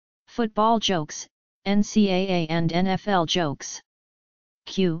Football jokes, NCAA and NFL jokes.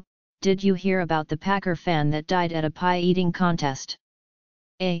 Q. Did you hear about the Packer fan that died at a pie-eating contest?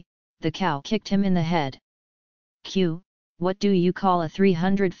 A. The cow kicked him in the head. Q. What do you call a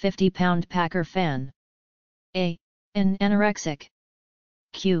 350-pound Packer fan? A. An anorexic.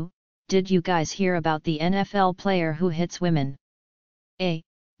 Q. Did you guys hear about the NFL player who hits women? A.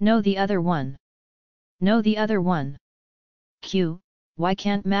 No, the other one. No, the other one. Q. Why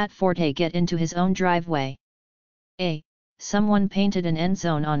can't Matt Forte get into his own driveway? A. Someone painted an end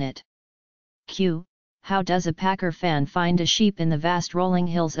zone on it. Q. How does a Packer fan find a sheep in the vast rolling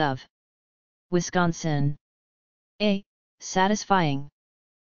hills of Wisconsin? A. Satisfying.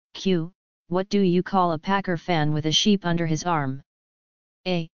 Q. What do you call a Packer fan with a sheep under his arm?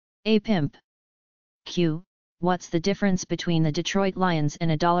 A. A pimp. Q. What's the difference between the Detroit Lions and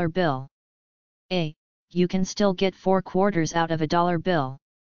a dollar bill? A. You can still get 4 quarters out of a dollar bill.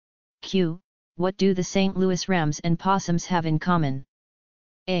 Q. What do the St. Louis Rams and Possums have in common?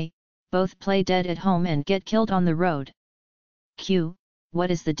 A. Both play dead at home and get killed on the road. Q.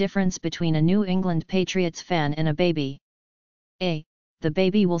 What is the difference between a New England Patriots fan and a baby? A. The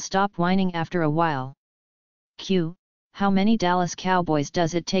baby will stop whining after a while. Q. How many Dallas Cowboys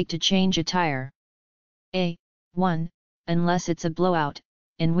does it take to change a tire? A. 1, unless it's a blowout,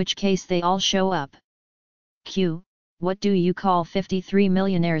 in which case they all show up. Q. What do you call 53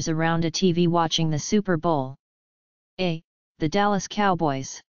 millionaires around a TV watching the Super Bowl? A. The Dallas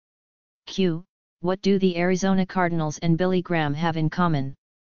Cowboys. Q. What do the Arizona Cardinals and Billy Graham have in common?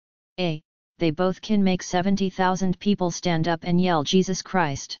 A. They both can make 70,000 people stand up and yell Jesus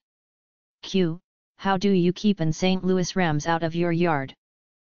Christ. Q. How do you keep an St. Louis Rams out of your yard?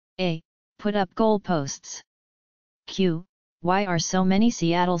 A. Put up goalposts. Q. Why are so many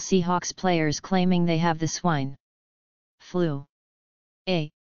Seattle Seahawks players claiming they have the swine flu? A.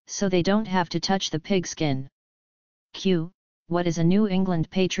 So they don't have to touch the pigskin. Q. What is a New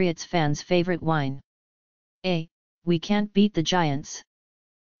England Patriots fan's favorite wine? A. We can't beat the Giants.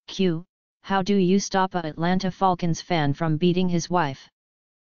 Q. How do you stop a Atlanta Falcons fan from beating his wife?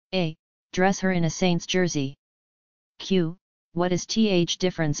 A. Dress her in a Saints jersey. Q. What is the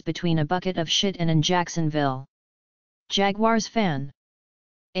difference between a bucket of shit and an Jacksonville Jaguars fan?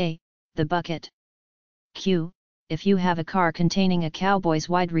 A. The bucket. Q. If you have a car containing a Cowboys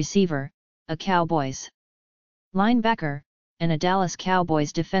wide receiver, a Cowboys linebacker, and a Dallas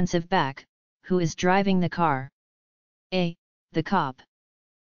Cowboys defensive back, who is driving the car? A. The cop.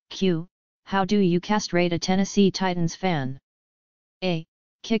 Q. How do you castrate a Tennessee Titans fan? A.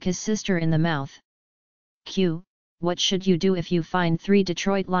 Kick his sister in the mouth. Q. What should you do if you find 3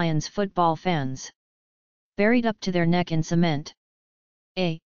 Detroit Lions football fans buried up to their neck in cement?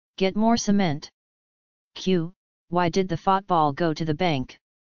 A. Get more cement. Q. Why did the football go to the bank?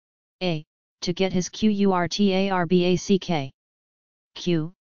 A. To get his QURTARBACK.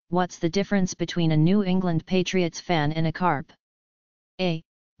 Q. What's the difference between a New England Patriots fan and a carp? A.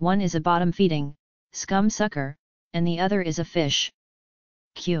 One is a bottom-feeding scum sucker, and the other is a fish.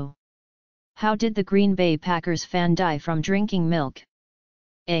 Q. How did the Green Bay Packers fan die from drinking milk?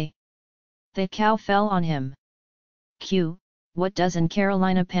 A. The cow fell on him. Q. What does an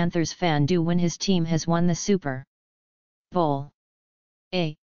Carolina Panthers fan do when his team has won the Super Bowl?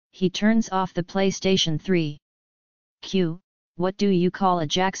 A. He turns off the PlayStation 3. Q. What do you call a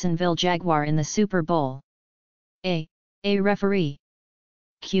Jacksonville Jaguar in the Super Bowl? A. A referee.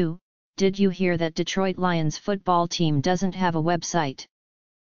 Q. Did you hear that Detroit Lions football team doesn't have a website?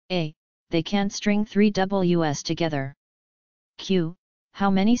 A. They can't string 3 Ws together. Q. How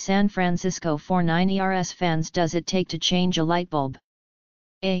many San Francisco 49ers fans does it take to change a light bulb?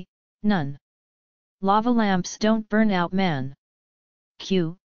 A. None. Lava lamps don't burn out, man.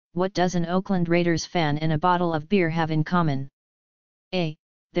 Q. What does an Oakland Raiders fan and a bottle of beer have in common? A.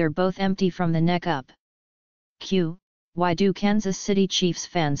 They're both empty from the neck up. Q. Why do Kansas City Chiefs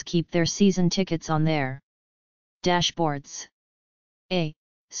fans keep their season tickets on their dashboards? A.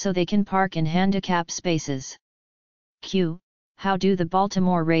 So they can park in handicap spaces. Q. How do the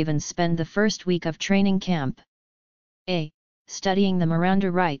Baltimore Ravens spend the first week of training camp? A. Studying the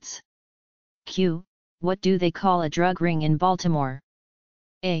Miranda rights. Q. What do they call a drug ring in Baltimore?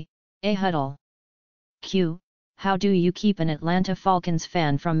 A. A huddle. Q. How do you keep an Atlanta Falcons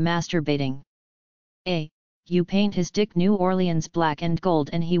fan from masturbating? A. You paint his dick New Orleans black and gold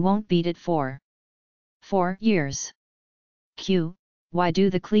and he won't beat it for 4 years. Q. Why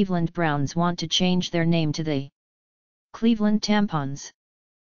do the Cleveland Browns want to change their name to the Cleveland Tampons?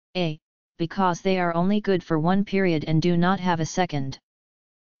 A. Because they are only good for 1 period and do not have a second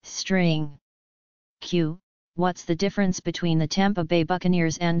string. Q. what's the difference between the Tampa Bay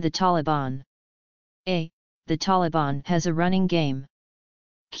Buccaneers and the Taliban? A. The Taliban has a running game.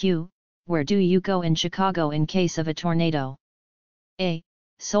 Q. Where do you go in Chicago in case of a tornado? A.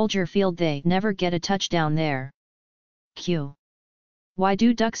 Soldier Field. They never get a touchdown there. Q. Why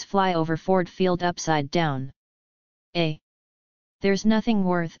do ducks fly over Ford Field upside down? A. There's nothing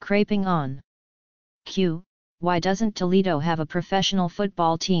worth craping on. Q. Why doesn't Toledo have a professional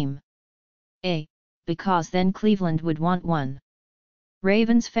football team? A. Because then Cleveland would want one.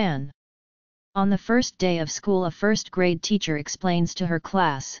 Ravens fan. On the first day of school, a first-grade teacher explains to her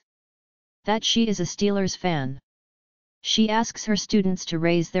class that she is a Steelers fan. She asks her students to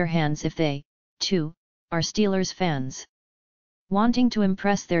raise their hands if they, too, are Steelers fans. Wanting to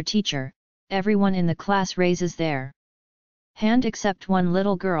impress their teacher, everyone in the class raises their hand except one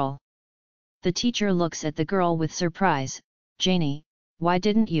little girl. The teacher looks at the girl with surprise. Janie, why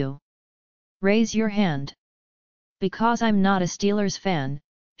didn't you raise your hand? Because I'm not a Steelers fan,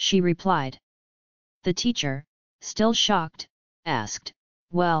 she replied. The teacher, still shocked, asked,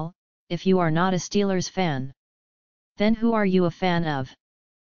 well, if you are not a Steelers fan, then who are you a fan of?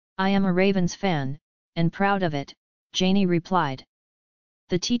 I am a Ravens fan, and proud of it, Janie replied.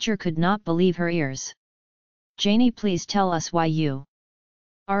 The teacher could not believe her ears. Janie, please tell us why you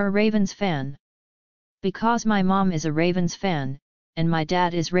are a Ravens fan. Because my mom is a Ravens fan, and my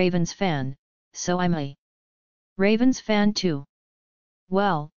dad is Ravens fan, so I'm a Ravens fan too.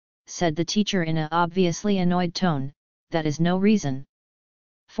 Well, said the teacher in a obviously annoyed tone, that is no reason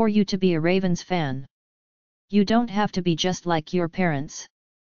for you to be a Ravens fan. You don't have to be just like your parents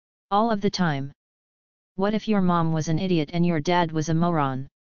all of the time. What if your mom was an idiot and your dad was a moron?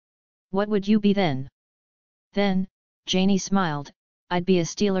 What would you be then? Then, Janie smiled, I'd be a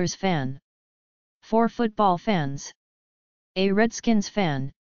Steelers fan. 4 football fans. A Redskins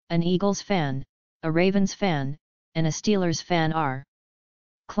fan, an Eagles fan, a Ravens fan, and a Steelers fan are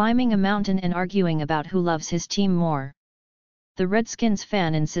climbing a mountain and arguing about who loves his team more. The Redskins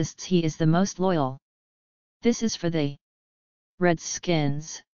fan insists he is the most loyal. This is for the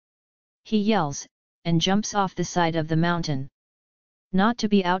Redskins, he yells, and jumps off the side of the mountain. Not to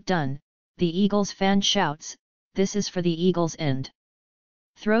be outdone, the Eagles fan shouts, this is for the Eagles, and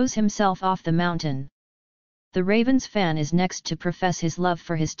throws himself off the mountain. The Ravens fan is next to profess his love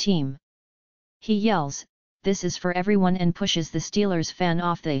for his team. He yells, this is for everyone, and pushes the Steelers fan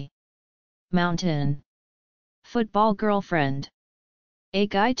off the mountain. Football girlfriend. A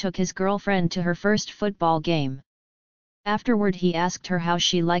guy took his girlfriend to her first football game. Afterward he asked her how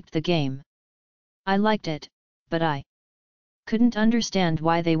she liked the game. I liked it, but I couldn't understand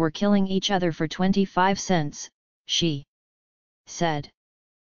why they were killing each other for 25 cents, she said.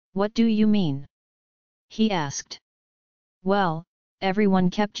 What do you mean? He asked. Well, everyone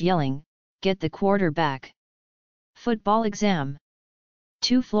kept yelling, get the quarterback. Football exam.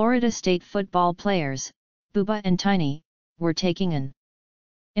 2 Florida State football players, Bubba and Tiny, were taking an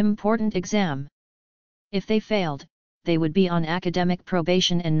important exam. If they failed, they would be on academic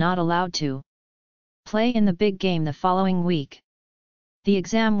probation and not allowed to play in the big game the following week. The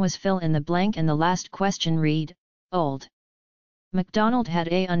exam was fill in the blank and the last question read, Old MacDonald had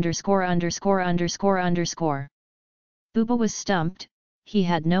a underscore. Bubba was stumped, he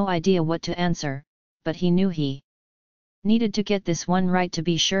had no idea what to answer, but he knew he needed to get this one right to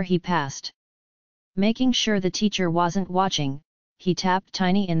be sure he passed. Making sure the teacher wasn't watching, he tapped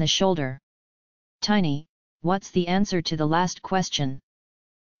Tiny in the shoulder. Tiny, what's the answer to the last question?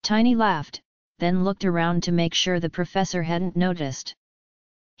 Tiny laughed, then looked around to make sure the professor hadn't noticed.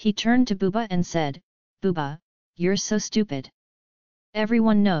 He turned to Bubba and said, Bubba, you're so stupid.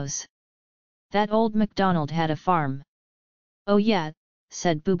 Everyone knows that old MacDonald had a farm. Oh yeah,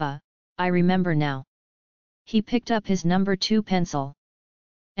 said Bubba, I remember now. He picked up his number 2 pencil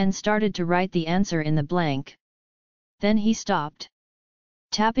and started to write the answer in the blank. Then he stopped.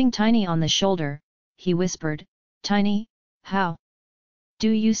 Tapping Tiny on the shoulder, he whispered, Tiny, how do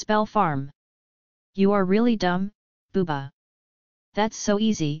you spell farm? You are really dumb, Bubba. That's so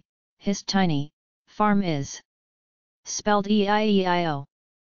easy, hissed Tiny, farm is spelled E-I-E-I-O.